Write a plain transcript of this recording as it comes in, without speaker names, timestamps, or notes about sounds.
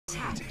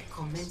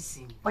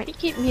Why do you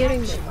keep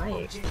muting the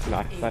mic? No,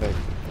 I thought it.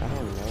 I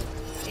don't know.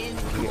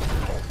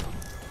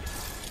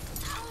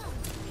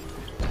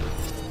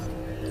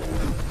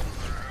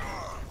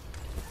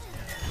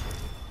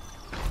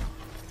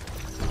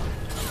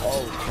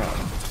 Oh crap!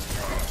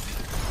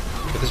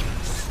 Get this.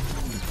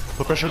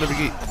 Put pressure on the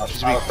Brigitte.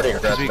 She's weak.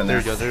 She's weak. There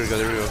we go. There we go.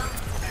 There we go.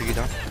 Brigitte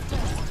down.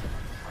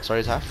 Sorry,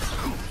 it's half.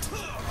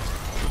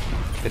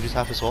 Genji's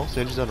half as well.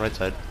 Genji's on right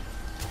side.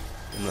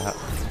 In the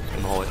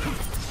hallway.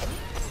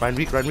 Ryan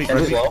weak. Ryan weak.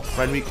 Ryan weak.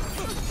 Ryan weak.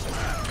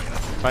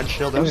 Ryan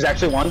shield down. Genji's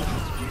actually one.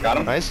 Got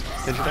him. Nice.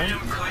 Genji down.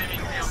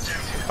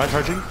 Ryan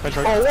charging. Ryan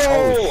charging. Oh,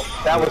 whoa!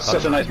 That was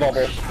such a nice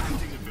bubble.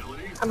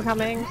 I'm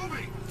coming.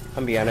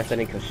 I'm be honest, I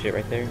didn't kill shit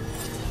right there.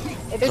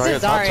 There's a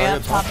Zarya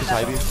on top of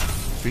Ivy.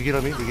 Brigitte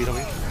on me. Brigitte on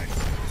me.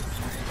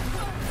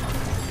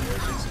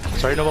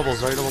 Sorry, no bubbles.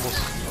 Sorry, no bubbles.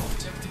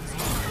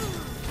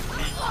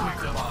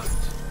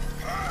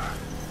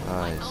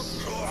 Nice.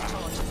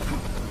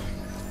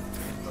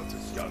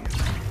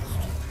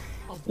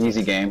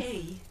 Easy game.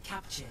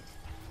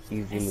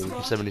 Easy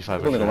move.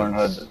 75. We're gonna learn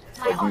how to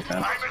play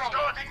defense.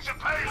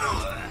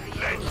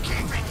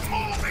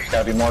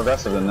 Gotta be more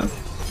aggressive than them.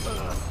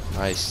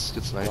 Nice.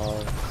 Good snipe.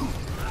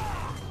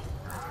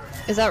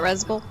 Is that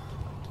Resbull?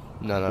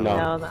 No.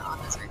 No,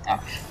 that's right there.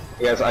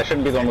 You guys, I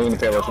shouldn't be the one moving the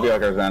payload. It should be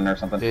like our Zen or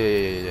something.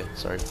 Yeah.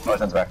 Sorry. Oh,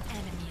 Zen's back.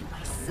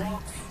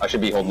 I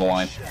should be holding the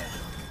line.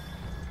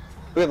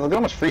 Look at how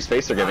much free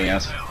space they're giving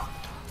us.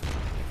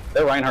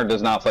 Their Reinhardt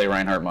does not play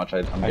Reinhardt much,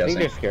 I'm guessing. I think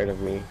they're scared of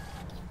me.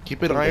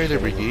 Keep an eye on their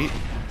Brigitte. I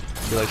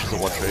feel like she's a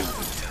one trade.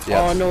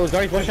 Yeah. Oh no,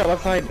 Zarya's one shot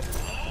left side.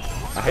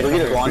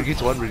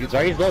 Brigitte's one.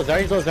 Zarya's low.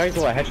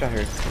 I headshot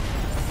her.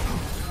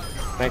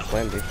 Nice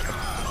slam, dude.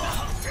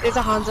 There's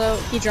a Hanzo.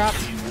 He dropped.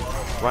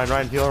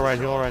 Ryan, heal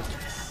Ryan.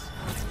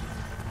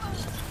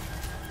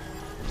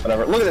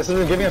 Whatever. Look at this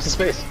is giving us the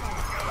space.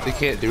 They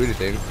can't do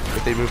anything.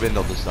 If they move in,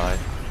 they'll just die.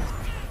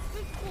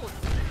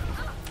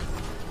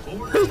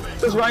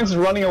 This Ryan's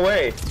running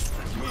away.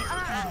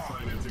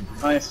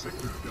 Nice.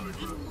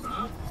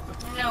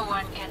 No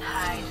one can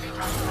hide.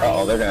 Uh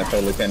oh, they're gonna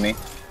totally pin me.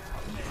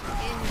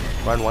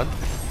 Ryan one.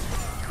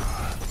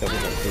 Got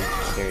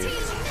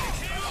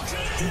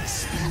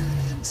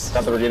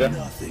the Vegeta.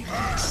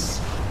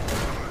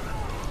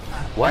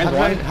 What?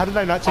 How did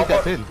I not take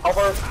that pin? How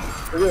far?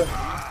 Vegeta.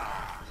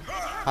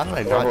 How did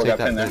I not take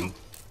that pin?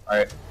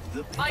 Alright.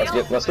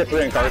 Let's get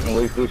 3 in cars and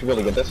we should be able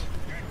to get this.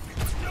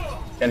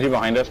 Genji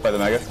behind us by the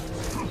Mega.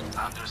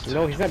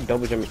 No, he's not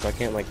double jumping, so I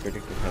can't like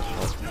predict his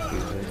headshot.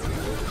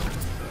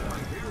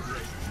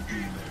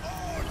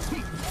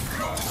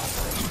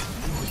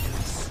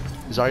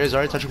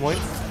 Zarya, touch point.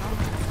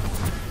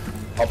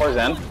 How far is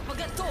Zen?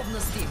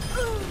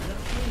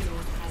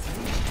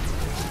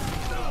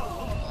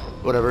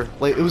 Whatever.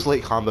 It was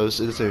late combos.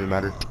 It doesn't even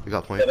matter. We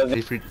got point.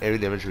 Any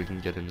damage we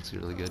can get in, it's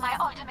really good.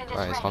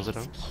 Nice, Hanzo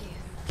down.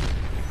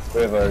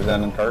 We have our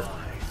Zen and Tart.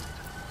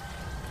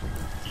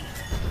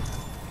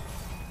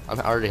 I'm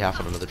already half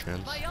on another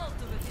trans.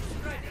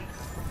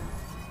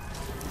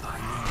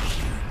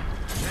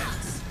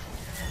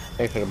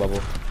 Thanks for the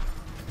bubble.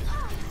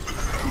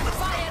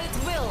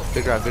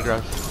 Big grab.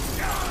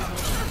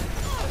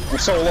 I'm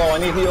so low, I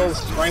need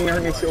heals.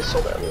 Reinhardt needs heals so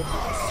badly.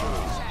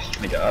 Oh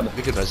my god.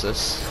 We could miss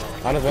this.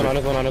 On his one. I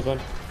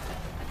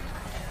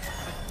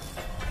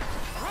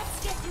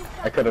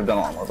could have done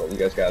a lot more, but you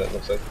guys got it,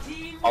 looks like.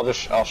 I'll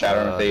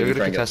shatter him if they they're even gonna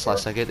try and contest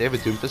last second. They have a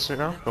Doomfist right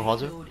now. No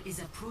Hanzo.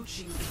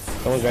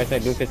 Someone's right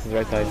side. Doomfist is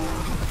right side.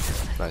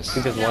 Nice.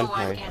 Doomfist one.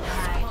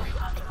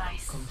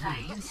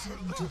 Nice.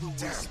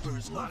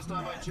 Last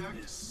time I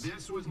checked,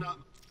 this was not.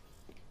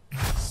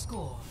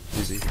 Score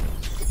Easy.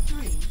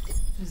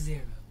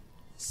 3-0.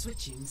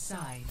 Switching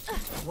sides.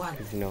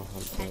 No,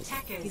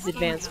 He's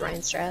advanced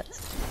Ryan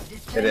strats.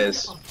 It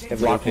is. They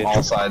block from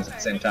all sides at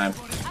the same time.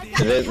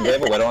 Do they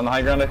have a Widow on the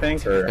high ground, I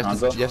think, or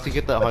Hanzo? You have to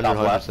get that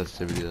 100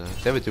 sensitivity though.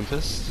 They have a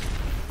Doomfist.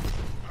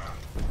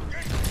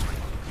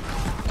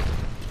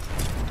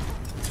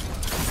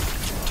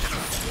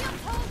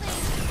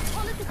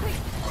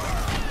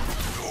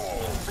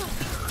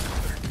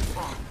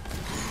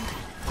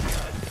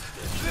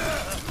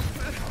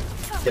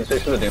 Get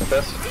fish for the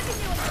Doomfist.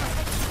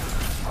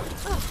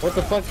 what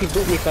the fuck? He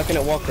boot me so I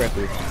cannot walk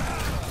correctly.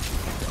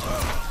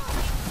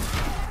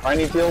 I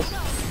need heals.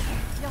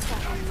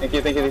 Thank you.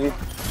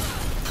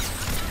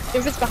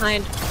 If it's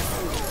behind.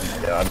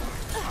 God.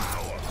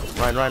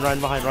 Ryan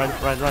behind, Ryan.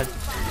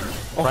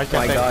 Oh my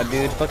god,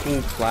 dude,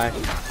 fucking flash.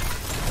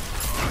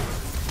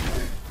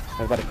 I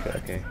was about to kill,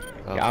 okay.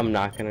 Yeah, I'm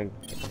gonna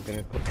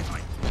put...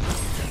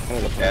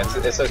 Yeah,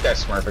 it's this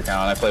guy's Smurf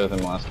account. I played with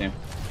him last game.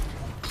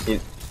 He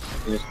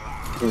just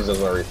does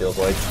whatever he feels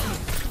like.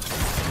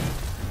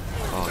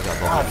 Oh, I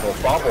got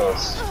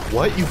bubbles.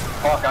 What? You?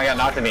 Fuck, I got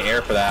knocked in the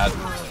air for that.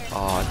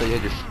 Oh, I thought you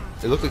had your...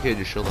 It looked like you had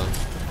your shield on.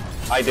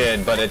 I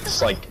did, but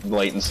it's like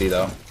latency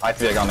though. I have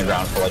to be like on the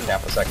ground for like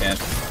half a second.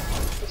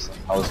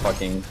 I was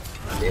fucking...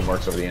 Game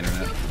works over the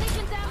internet.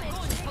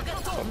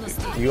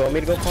 You want me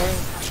to go far?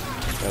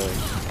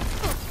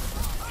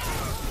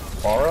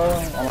 Aura?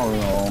 I don't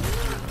know.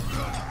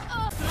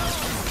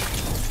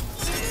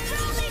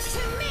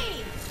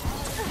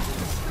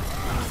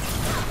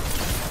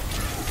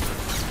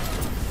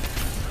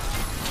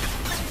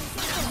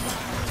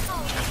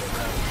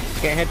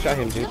 Can't headshot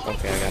him, dude.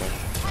 Okay, I got him.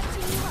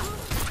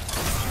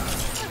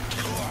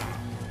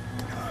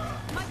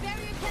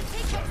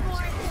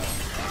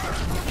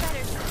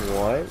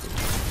 What?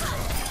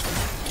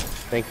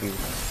 Thank you.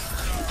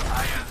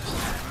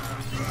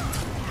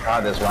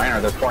 God, this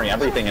Reinhardt, they're pouring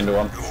everything into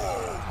him.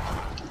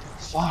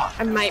 Fuck.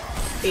 I might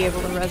be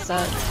able to res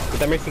that. Get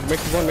that Mercy,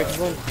 Mercy's one, Mercy's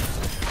one.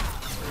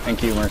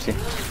 Thank you, Mercy.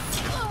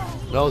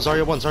 No,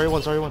 Zarya one, Zarya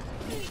one, Zarya one.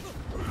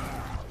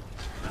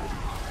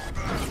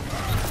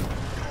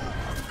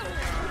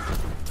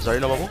 Zarya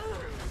no bubble?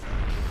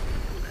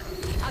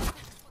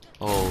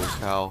 Oh,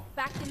 cow.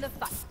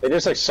 They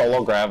just like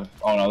solo grab.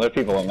 Oh no, there are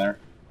people in there.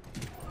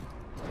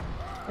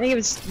 I think it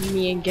was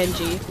me and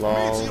Genji.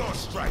 Lol.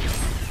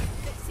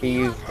 He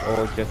used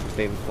ult just to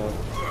save himself.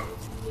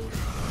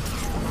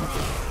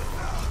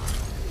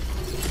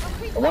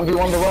 I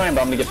 1v1 the Ryan,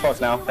 but I'm gonna get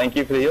fucked now. Thank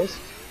you for the heals.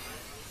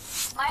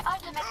 My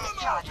ultimate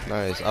is charged.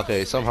 Nice.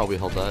 Okay, somehow we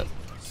held that.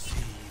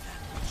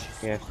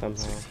 Yeah,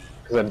 somehow.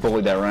 Because I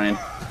bullied that Ryan.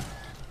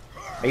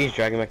 I used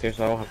Dragon back there,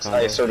 so I don't have I combo.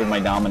 asserted my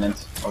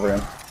dominance over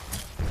him.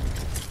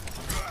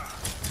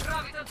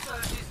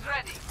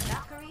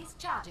 Valkyrie's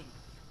charging.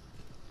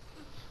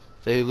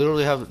 They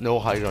literally have no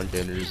high ground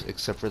banners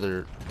except for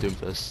their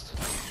Doomfist.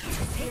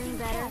 Feeling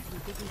better?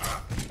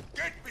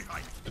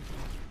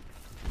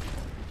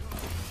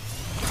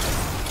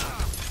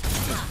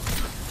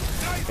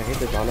 I hit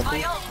the Dawn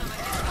My up. ultimate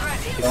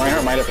is ready. The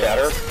Reinhardt might have got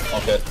her.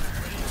 Okay.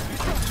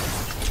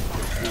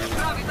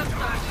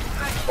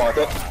 Block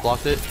it.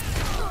 Blocked it.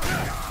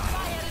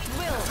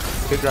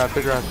 Good grab,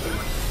 good grab.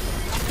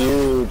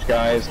 Huge,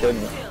 guys. Good.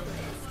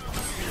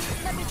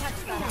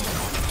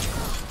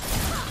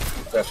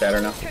 Got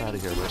shatter now. Out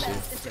of here, Mercy.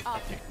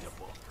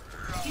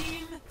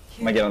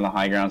 I'm gonna get on the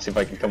high ground, see if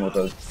I can come with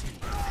a.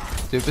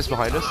 Doomfist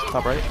behind us,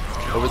 top right,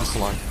 over this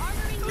line.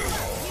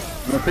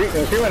 We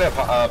might have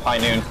high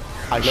noon.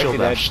 I shield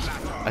dead. bashed.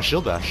 I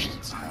shield bashed.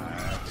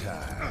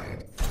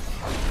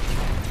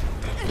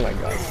 Oh my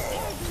god.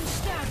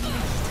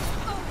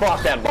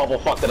 Fuck, that bubble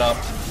fucked it up.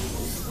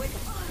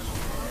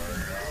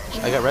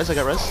 I got res, I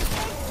got res.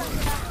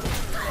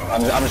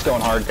 I'm just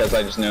going hard because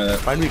I just knew that.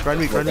 Grind weak, grind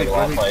weak, grind Like weak, a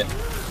grind last weak.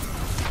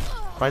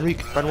 fight. Grind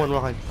weak, grind one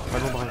behind.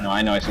 Grind one behind. No,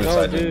 I know I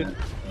suicided. dude.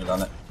 You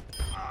done it.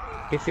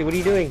 Kitsy, what are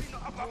you doing?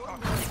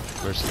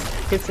 Mercy.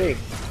 Kitsy.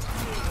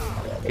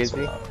 It's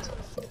Kitsy.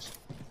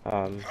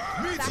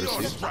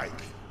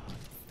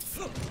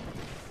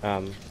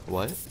 Mercy.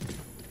 What?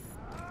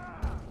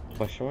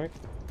 Question mark?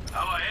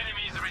 Our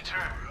enemies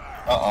return.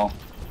 Uh-oh.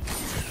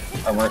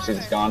 Our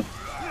Mercy's gone.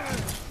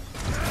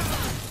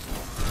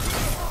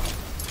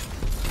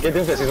 Get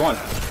Doomfist, he's one.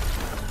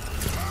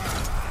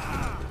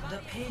 The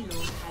payload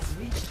has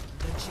reached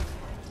the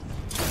checkpoint.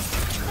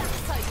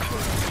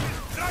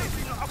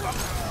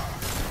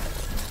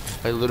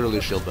 I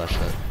literally shield bashed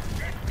that.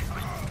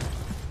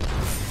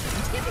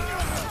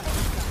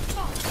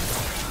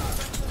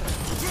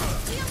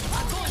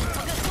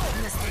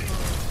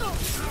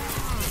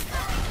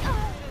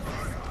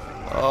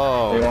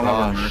 Oh, They won't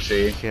have gosh. Mercy.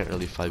 You can't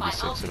really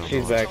 5v6 it on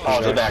She's the back.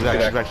 Oh, they're back, She's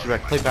they're back, back. she's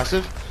back, she's back. Play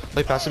passive.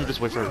 Play passive and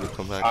just wait for her to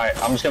come back. Alright,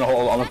 I'm just gonna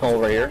hold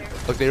over here.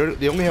 Look,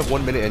 they only have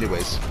 1 minute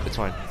anyways. It's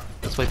fine.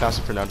 Let's play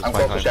passive for now. Just I'm buy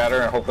close to time.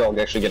 shatter, and hopefully I'll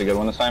actually get a good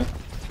one this time.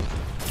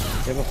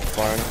 You have a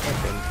far in a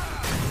second.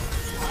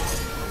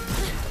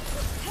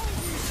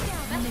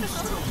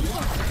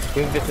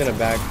 He's just in a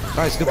bag.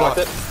 Nice, good block.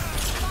 Blocked it.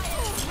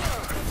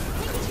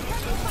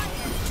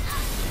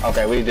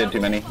 Okay, we did too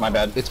many. My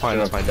bad. It's fine,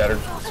 Should've it's fine. Shattered.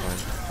 It's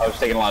fine. I was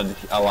taking a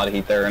lot of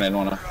heat there, and I didn't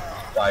want to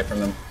die from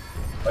them.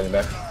 Fighting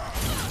back.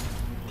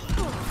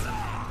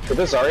 With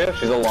this Zarya,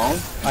 she's alone.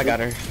 I got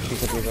her. She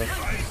took me though.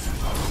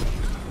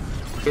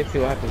 Kitsy,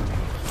 what happened?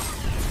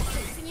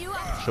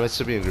 She might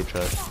still be in group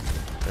chat.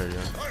 There you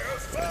go.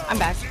 I'm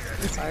back.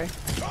 I'm sorry.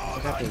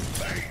 What happened?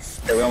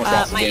 Okay, we almost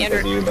lost the my game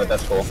because of you, but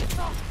that's cool.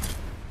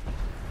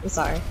 I'm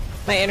sorry.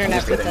 My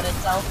internet just kidding. reset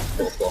itself.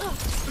 Cool.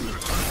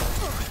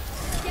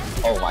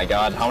 Oh my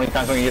god, how many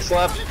times have we get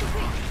slept?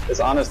 This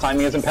honest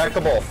timing is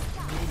impeccable.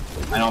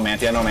 I know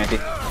Manti,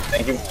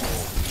 Thank you.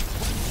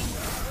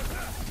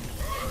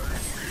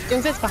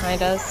 Doomfist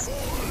behind us.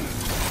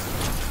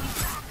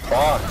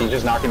 Fuck, he's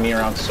just knocking me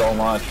around so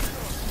much.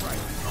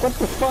 What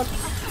the fuck?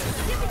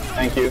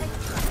 Thank you.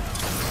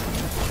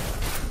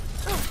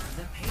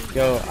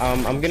 Yo,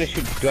 I'm gonna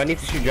shoot. Do I need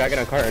to shoot Dragon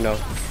on cart or no?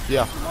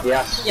 Yeah.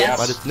 Yes, Yes.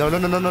 But it's, no. Okay,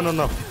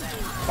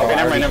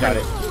 never mind, never mind.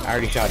 I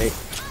already shot it.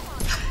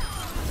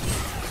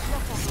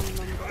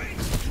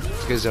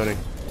 Let's get zoning.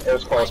 It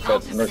was close,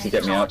 but Mercy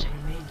get me out.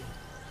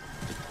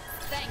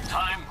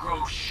 Time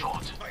grows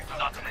short. Do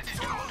not let it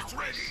go to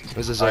waste.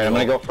 Where's the Alright, I'm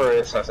zoning? gonna go for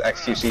this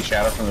XQC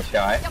shadow from the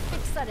sky.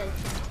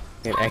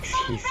 An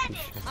XQC.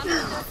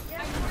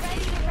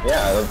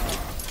 Yeah.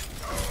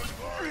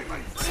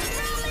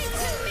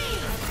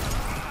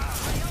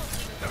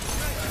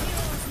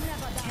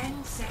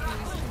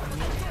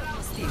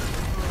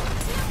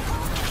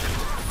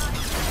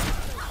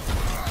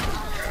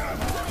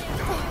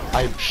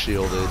 I'm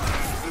shielded.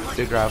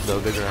 Good grab though,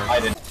 good grab. I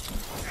didn't.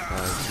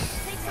 Nice.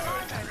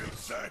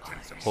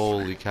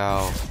 Holy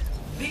cow.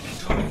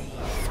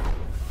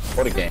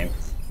 What a game.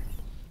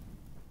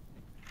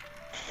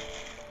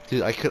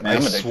 Dude, I Man, I'm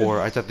addicted. swore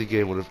I thought the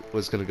game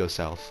was gonna go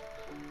south.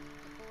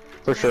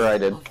 For sure I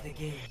did. Of the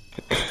game.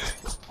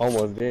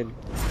 Almost did.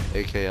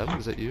 AKM,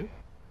 is that you?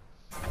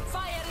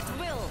 Fire at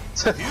will.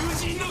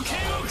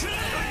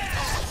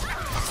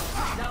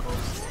 Double,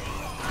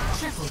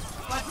 triple,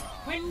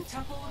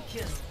 quintuple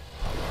kill.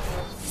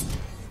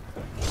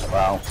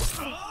 Wow.